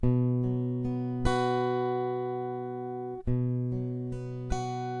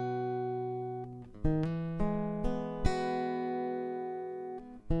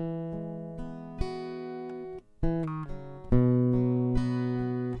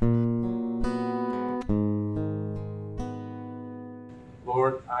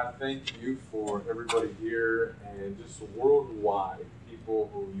Lord, I thank you for everybody here and just worldwide,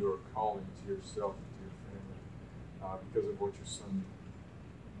 people who you are calling to yourself and to your family because of what your Son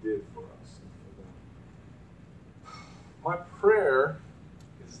did for us and for them. My prayer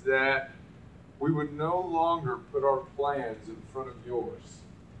is that we would no longer put our plans in front of yours.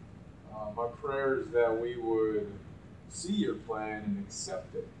 My prayer is that we would see your plan and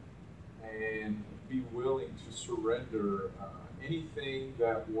accept it and be willing to surrender anything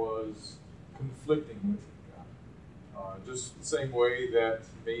that was conflicting with it, God. Just the same way that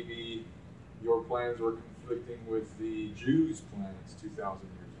maybe your plans were conflicting with the Jews' plans 2,000 years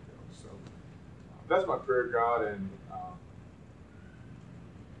ago. So that's my prayer, God, and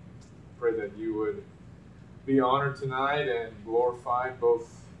pray that you would be honored tonight and glorified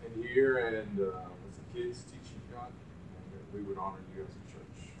both in here and with the kids teaching, God, and that we would honor you as a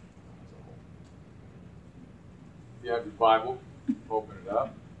church as a whole. If you have your Bible, open it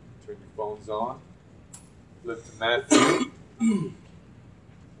up, turn your phones on, flip to Matthew,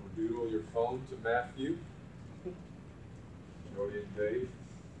 or doodle your phone to Matthew. Jody and Dave,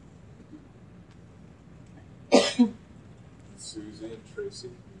 and Susie and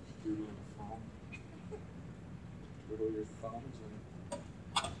Tracy, doodling the phone. Doodle your phones.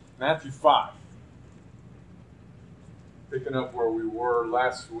 Matthew 5. Picking up where we were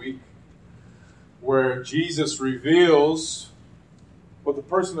last week, where Jesus reveals what the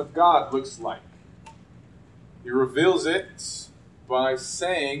person of God looks like. He reveals it by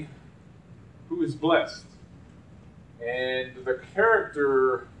saying who is blessed. And the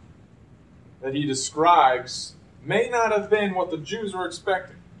character that he describes may not have been what the Jews were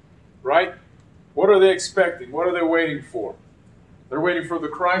expecting, right? What are they expecting? What are they waiting for? They're waiting for the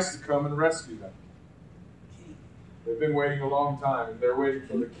Christ to come and rescue them. They've been waiting a long time, and they're waiting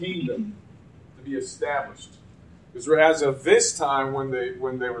for the kingdom to be established. Because as of this time, when they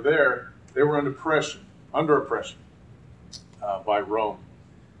were there, they were under oppression by Rome.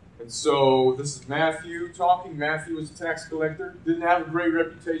 And so this is Matthew talking. Matthew was a tax collector, didn't have a great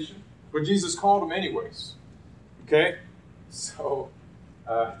reputation, but Jesus called him anyways. Okay? So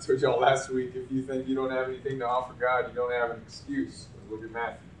I told y'all last week, if you think you don't have anything to offer God, you don't have an excuse. Look at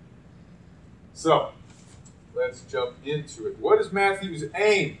Matthew. So, let's jump into it. What is Matthew's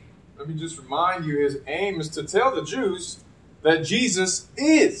aim? Let me just remind you, his aim is to tell the Jews that Jesus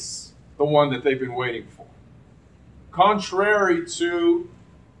is the one that they've been waiting for. Contrary to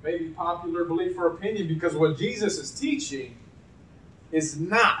maybe popular belief or opinion, because what Jesus is teaching is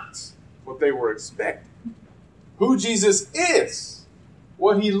not what they were expecting. Who Jesus is,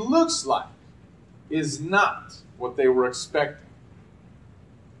 what he looks like, is not what they were expecting.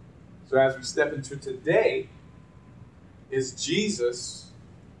 So as we step into today, is Jesus,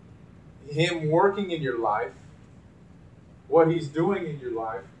 him working in your life, what he's doing in your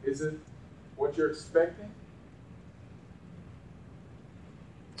life, is it what you're expecting?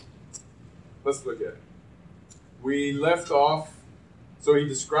 Let's look at it. We left off, so he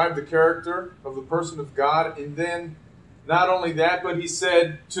described the character of the person of God, and then not only that, but he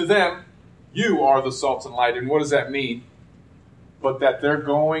said to them, you are the salt and light. And what does that mean? But that they're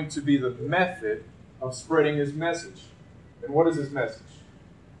going to be the method of spreading his message. And what is his message?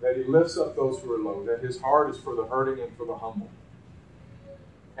 That he lifts up those who are low, that his heart is for the hurting and for the humble.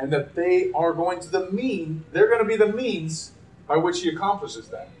 And that they are going to they're going to be the means by which he accomplishes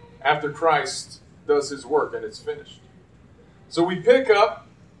that after Christ does his work and it's finished. So we pick up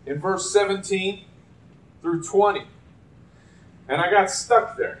in verse 17 through 20. And I got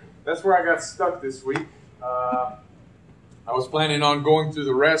stuck there. That's where I got stuck this week. I was planning on going through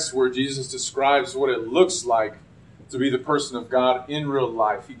the rest where Jesus describes what it looks like to be the person of God in real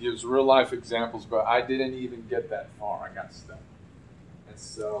life. He gives real life examples, but I didn't even get that far. I got stuck. And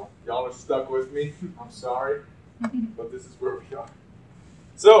so, y'all are stuck with me. I'm sorry, but this is where we are.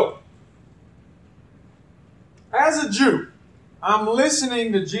 So, as a Jew, I'm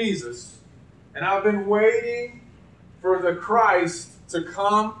listening to Jesus, and I've been waiting for the Christ to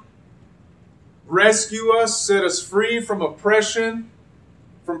come, rescue us, set us free from oppression,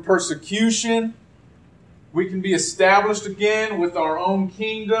 from persecution. We can be established again with our own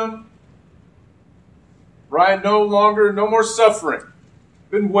kingdom. Right? No more suffering.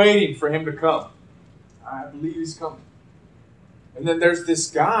 Been waiting for him to come. I believe he's coming. And then there's this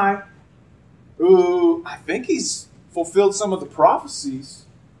guy who I think he's fulfilled some of the prophecies.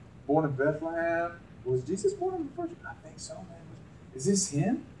 Born in Bethlehem. Was Jesus born in the first? I think so, man. Is this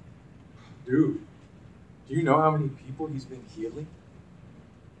him? Dude, do you know how many people he's been healing?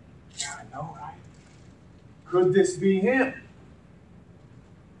 Yeah, I know, right? Could this be him?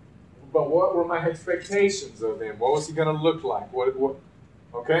 But what were my expectations of him? What was he going to look like?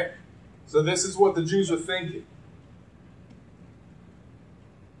 Okay? So this is what the Jews are thinking.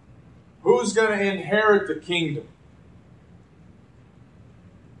 Who's going to inherit the kingdom?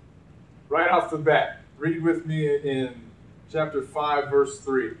 Right off the bat, read with me in chapter 5, verse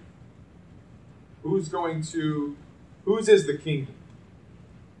 3. Whose is the kingdom?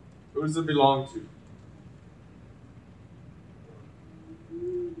 Who does it belong to?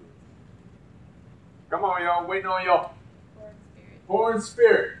 Come on, y'all. Waiting on y'all. Poor in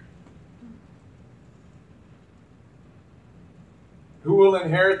spirit. Who will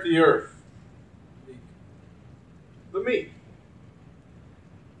inherit the earth? The meek.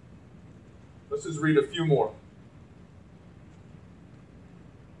 Let's just read a few more.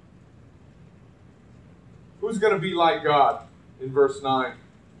 Who's going to be like God in verse 9?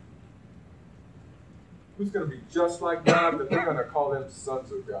 Who's going to be just like God, that they're going to call them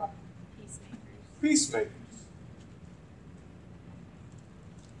sons of God? Peacemakers.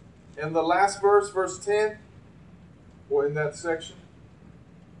 And the last verse, verse 10, or in that section,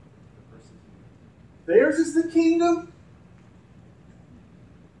 theirs is the kingdom.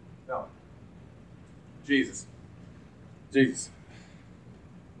 No. Jesus.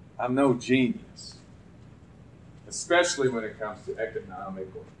 I'm no genius, especially when it comes to economic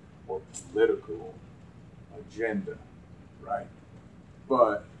or political agenda, right?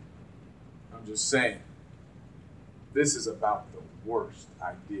 But I'm just saying, this is about the worst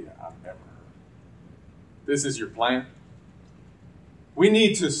idea I've ever heard. This is your plan? We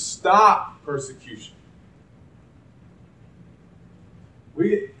need to stop persecution.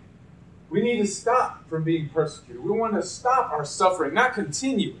 We need to stop from being persecuted. We want to stop our suffering, not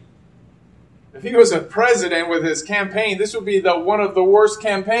continue. If he was a president with his campaign, this would be one of the worst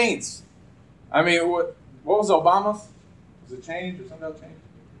campaigns. I mean, what was Obama's? Was it change or something else change?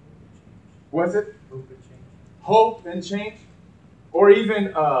 Was it? Hope and change. Or even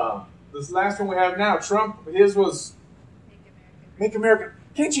this last one we have now, Trump, his was Make America.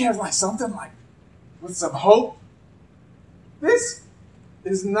 Can't you have like something like with some hope? This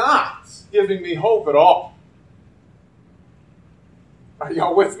is not giving me hope at all. Are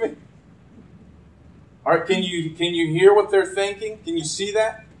y'all with me? All right, can you hear what they're thinking? Can you see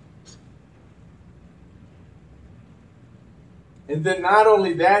that? And then not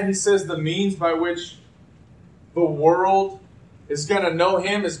only that, he says the means by which the world is going to know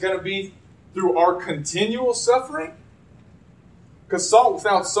him is going to be through our continual suffering. Because salt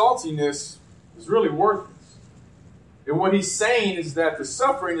without saltiness is really worthless. And what he's saying is that the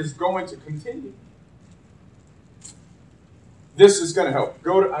suffering is going to continue. This is going to help.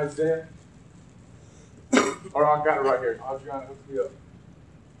 Go to Isaiah. Or I got it right here. Adriana, hook me up.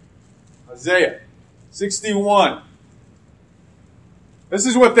 Isaiah 61. This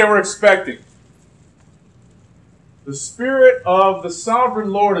is what they were expecting. The Spirit of the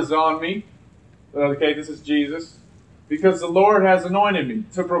Sovereign Lord is on me. Okay, this is Jesus. Because the Lord has anointed me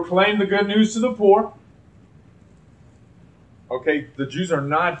to proclaim the good news to the poor. Okay, the Jews are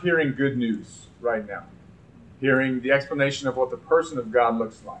not hearing good news right now. Hearing the explanation of what the person of God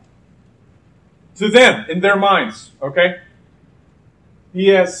looks like. To them, in their minds, okay? He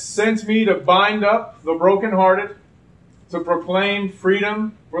has sent me to bind up the brokenhearted, to proclaim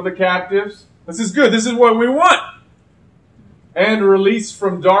freedom for the captives. This is good. This is what we want. And release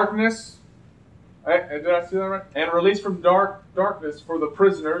from darkness. Did I see that right? And release from darkness for the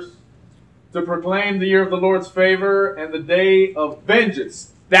prisoners, to proclaim the year of the Lord's favor and the day of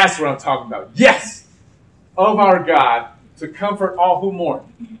vengeance. That's what I'm talking about. Yes! Of our God, to comfort all who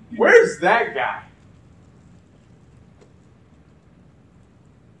mourn. Where's that guy?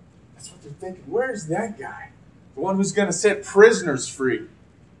 That's what they're thinking. Where's that guy? The one who's going to set prisoners free.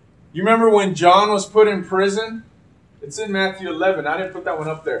 You remember when John was put in prison? It's in Matthew 11. I didn't put that one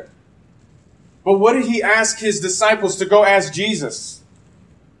up there. But what did he ask his disciples to go ask Jesus?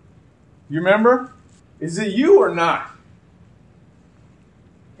 You remember? Is it you or not?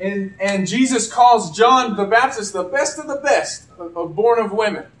 And Jesus calls John the Baptist the best of the best, born of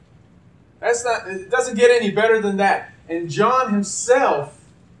women. It doesn't get any better than that. And John himself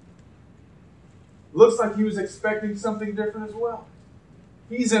looks like he was expecting something different as well.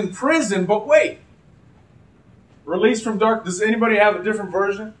 He's in prison, but wait. Released from dark. Does anybody have a different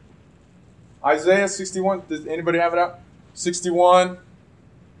version? Isaiah 61. Does anybody have it out? 61.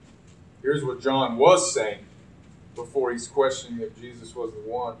 Here's what John was saying before he's questioning if Jesus was the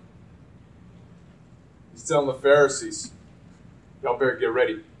one. He's telling the Pharisees, y'all better get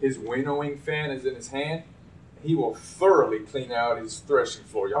ready. His winnowing fan is in his hand. He will thoroughly clean out his threshing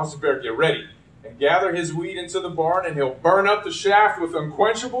floor. Y'all just better get ready. And gather his wheat into the barn, and he'll burn up the shaft with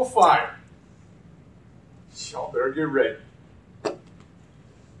unquenchable fire. Y'all better get ready.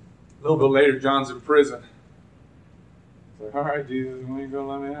 A little bit later, John's in prison. It's like, all right, Jesus, when are you going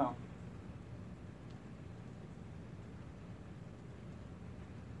to let me out?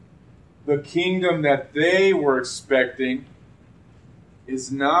 The kingdom that they were expecting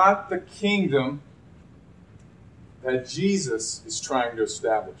is not the kingdom that Jesus is trying to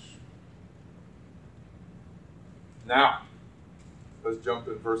establish. Now, let's jump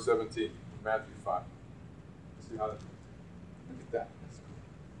in verse 17, Matthew 5. See how that, look at that.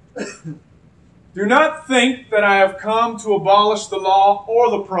 Do not think that I have come to abolish the law or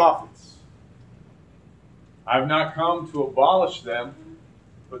the prophets. I have not come to abolish them,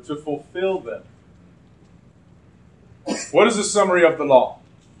 but to fulfill them. What is the summary of the law?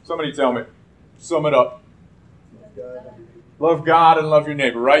 Somebody tell me. Sum it up. Love God and love your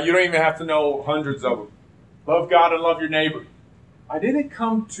neighbor, right? You don't even have to know hundreds of them. Love God and love your neighbor. I didn't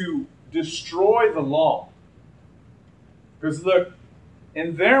come to destroy the law. Because look,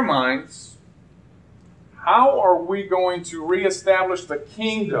 in their minds, how are we going to reestablish the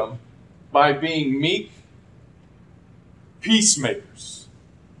kingdom by being meek peacemakers?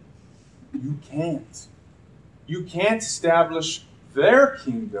 You can't. You can't establish their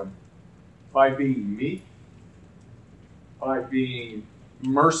kingdom by being meek, by being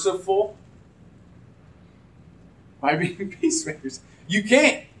merciful, by being peacemakers. You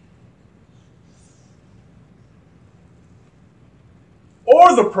can't.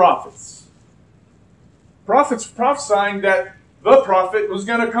 Or the prophets. Prophets prophesying that the prophet was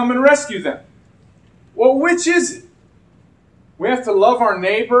going to come and rescue them. Well, which is it? We have to love our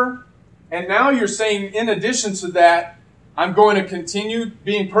neighbor, and now you're saying, in addition to that, I'm going to continue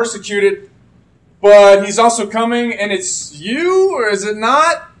being persecuted, but he's also coming, and it's you, or is it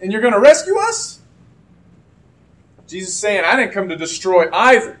not? And you're going to rescue us? Jesus is saying, I didn't come to destroy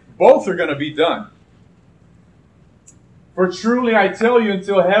either. Both are going to be done. For truly I tell you,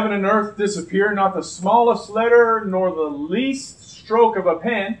 until heaven and earth disappear, not the smallest letter nor the least stroke of a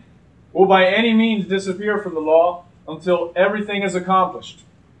pen will by any means disappear from the law until everything is accomplished.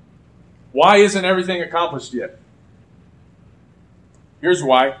 Why isn't everything accomplished yet? Here's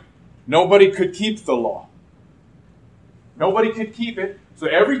why. Nobody could keep the law. Nobody could keep it. So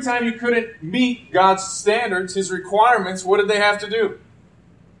every time you couldn't meet God's standards, His requirements, what did they have to do?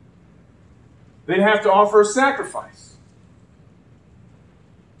 They'd have to offer a sacrifice.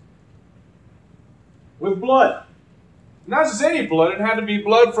 With blood. Not just any blood, it had to be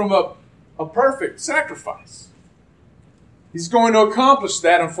blood from a perfect sacrifice. He's going to accomplish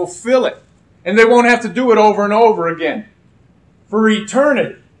that and fulfill it. And they won't have to do it over and over again. For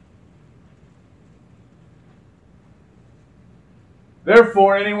eternity.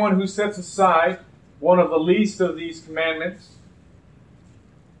 Therefore, anyone who sets aside one of the least of these commandments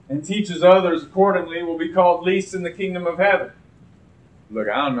and teaches others accordingly will be called least in the kingdom of heaven. Look,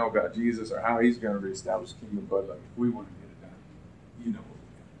 I don't know about Jesus or how He's going to reestablish the kingdom, but like, if we want to get it done, you know what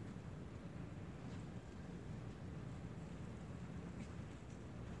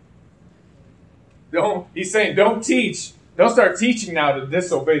we got. He's saying, don't teach. Don't start teaching now to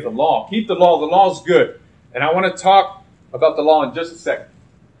disobey the law. Keep the law. The law is good. And I want to talk about the law in just a second.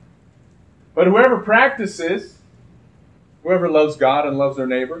 But whoever loves God and loves their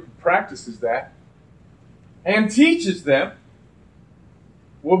neighbor, practices that, and teaches them,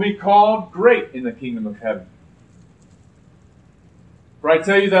 will be called great in the kingdom of heaven. For I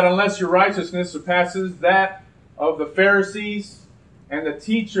tell you that unless your righteousness surpasses that of the Pharisees and the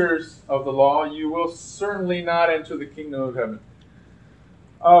teachers of the law, you will certainly not enter the kingdom of heaven.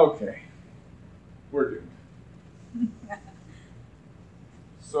 Okay. We're doomed.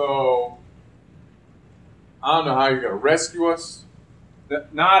 So, I don't know how you're going to rescue us.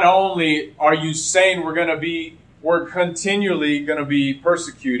 Not only are you saying we're continually going to be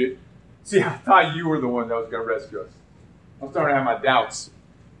persecuted. See, I thought you were the one that was going to rescue us. I'm starting to have my doubts.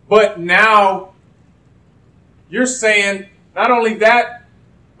 But now, you're saying, not only that,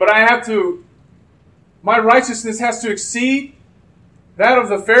 but my righteousness has to exceed that of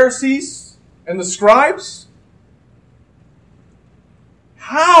the Pharisees and the scribes?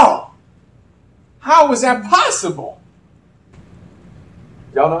 How? How is that possible?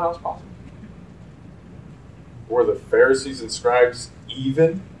 Y'all know how it's possible? Were the Pharisees and scribes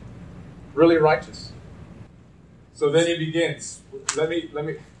even really righteous? So then he begins.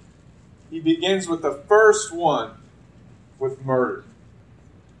 He begins with the first one, with murder.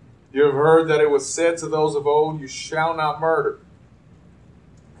 You have heard that it was said to those of old, you shall not murder.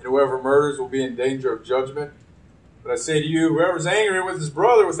 And whoever murders will be in danger of judgment. But I say to you, whoever is angry with his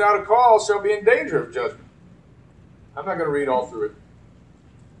brother without a cause shall be in danger of judgment. I'm not going to read all through it.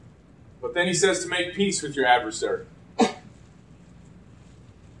 But then he says to make peace with your adversary.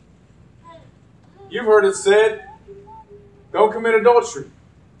 You've heard it said, don't commit adultery.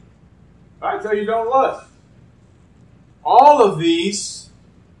 I tell you, don't lust. All of these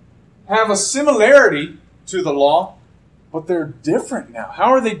have a similarity to the law, but they're different now.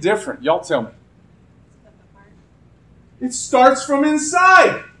 How are they different? Y'all tell me. It starts from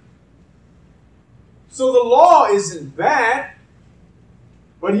inside. So the law isn't bad,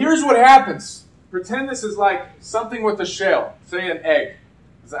 but here's what happens. Pretend this is like something with a shell. Say an egg.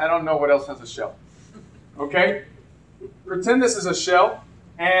 I don't know what else has a shell. Okay? Pretend this is a shell,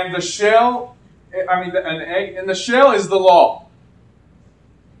 and the shell, an egg, and the shell is the law.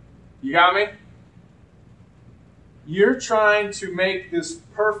 You got me? You're trying to make this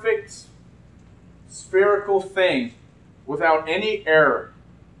perfect spherical thing without any error,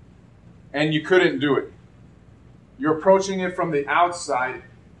 and you couldn't do it. You're approaching it from the outside,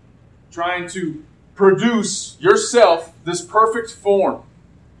 trying to produce yourself this perfect form,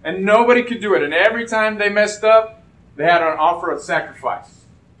 and nobody could do it. And every time they messed up, they had to offer a sacrifice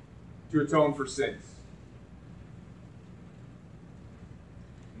to atone for sins.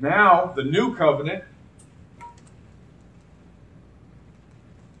 Now, the new covenant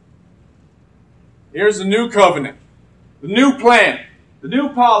here's the new covenant, the new plan, the new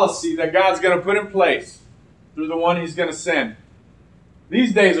policy that God's going to put in place through the one He's going to send.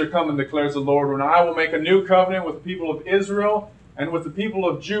 These days are coming, declares the Lord, when I will make a new covenant with the people of Israel and with the people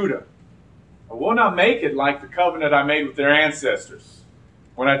of Judah. I will not make it like the covenant I made with their ancestors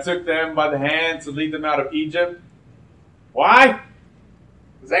when I took them by the hand to lead them out of Egypt. Why?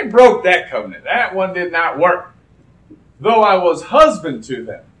 Because they broke that covenant. That one did not work. Though I was husband to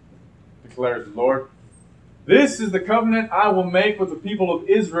them, declares the Lord. This is the covenant I will make with the people of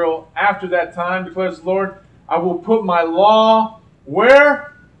Israel after that time, declares the Lord. I will put my law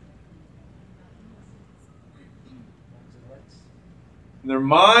where? In their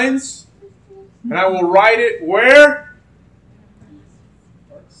minds. And I will write it where?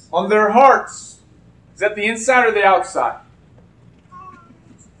 On their hearts. Is that the inside or the outside?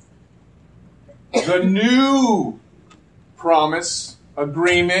 The new promise,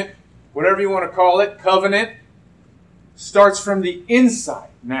 agreement, whatever you want to call it, covenant, starts from the inside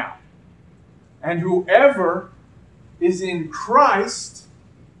now. And whoever is in Christ,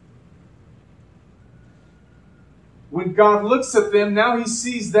 when God looks at them, now He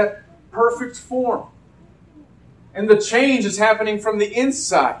sees that perfect form. And the change is happening from the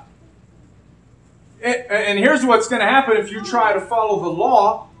inside. And here's what's going to happen if you try to follow the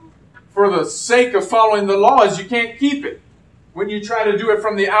law for the sake of following the law, is you can't keep it when you try to do it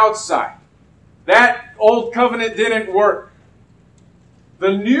from the outside. That old covenant didn't work.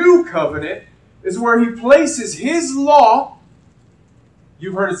 The new covenant is where He places His law.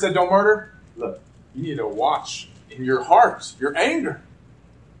 You've heard it said, don't murder? Look, you need to watch in your heart, your anger.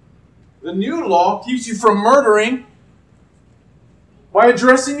 The new law keeps you from murdering by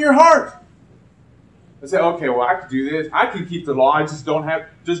addressing your heart. I say, okay, well, I can do this. I can keep the law. I just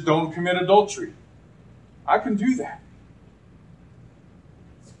don't commit adultery. I can do that.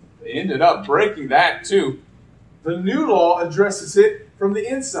 They ended up breaking that too. The new law addresses it from the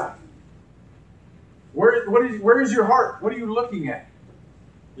inside. Where is your heart? What are you looking at?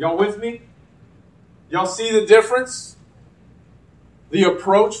 Y'all with me? Y'all see the difference? The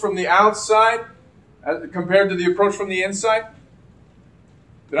approach from the outside compared to the approach from the inside?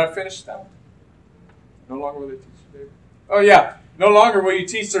 Did I finish that one? No longer will they teach their neighbor. Oh yeah. No longer will you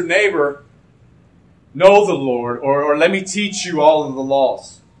teach their neighbor, know the Lord, or let me teach you all of the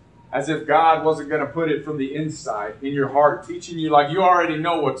laws. As if God wasn't going to put it from the inside in your heart, teaching you like you already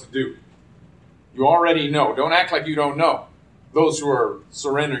know what to do. You already know. Don't act like you don't know. Those who are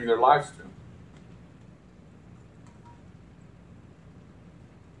surrendering their lives to Him.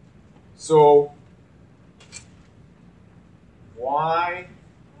 So, why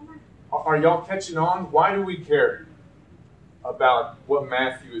are y'all catching on? Why do we care about what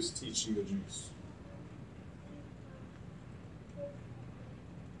Matthew is teaching the Jews?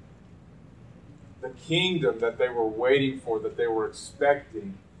 The kingdom that they were waiting for, that they were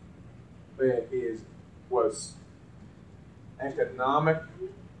expecting, was economic,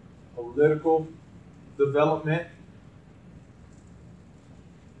 political development.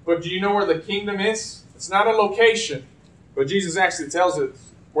 But do you know where the kingdom is? It's not a location, but Jesus actually tells it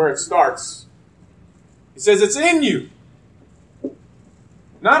where it starts. He says it's in you.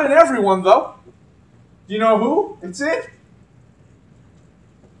 Not in everyone, though. Do you know who it's in?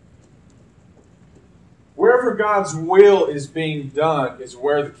 Wherever God's will is being done is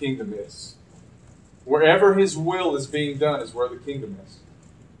where the kingdom is. Wherever His will is being done is where the kingdom is.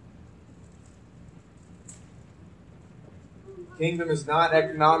 Kingdom is not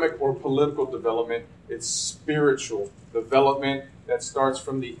economic or political development. It's spiritual development that starts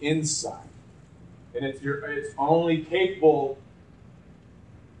from the inside. And it's only capable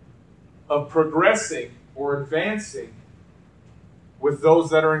of progressing or advancing with those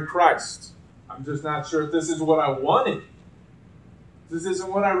that are in Christ. I'm just not sure if this is what I wanted. This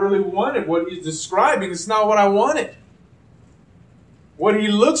isn't what I really wanted. What he's describing is not what I wanted. What he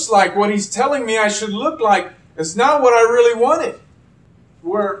looks like, what he's telling me I should look like, is not what I really wanted.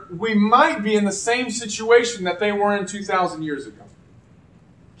 Where we might be in the same situation that they were in 2,000 years ago.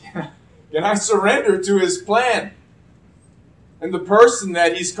 Can I surrender to his plan and the person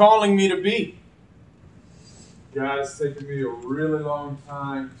that he's calling me to be? God, it's taken me a really long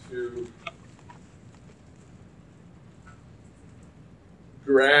time to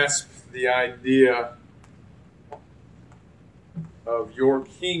grasp the idea of your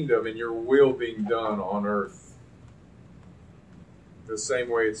kingdom and your will being done on earth the same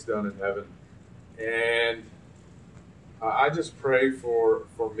way it's done in heaven. And I just pray for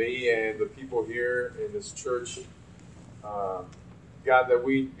me and the people here in this church, God, that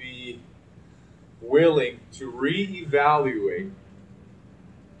we'd be willing to reevaluate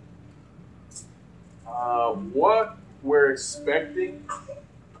what we're expecting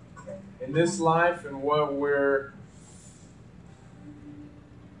in this life and what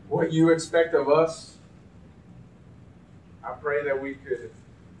you expect of us. I pray that we could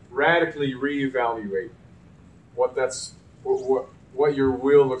radically reevaluate what your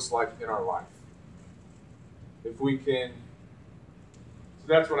will looks like in our life. If we can, so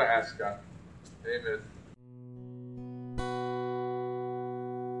that's what I ask, God. Amen.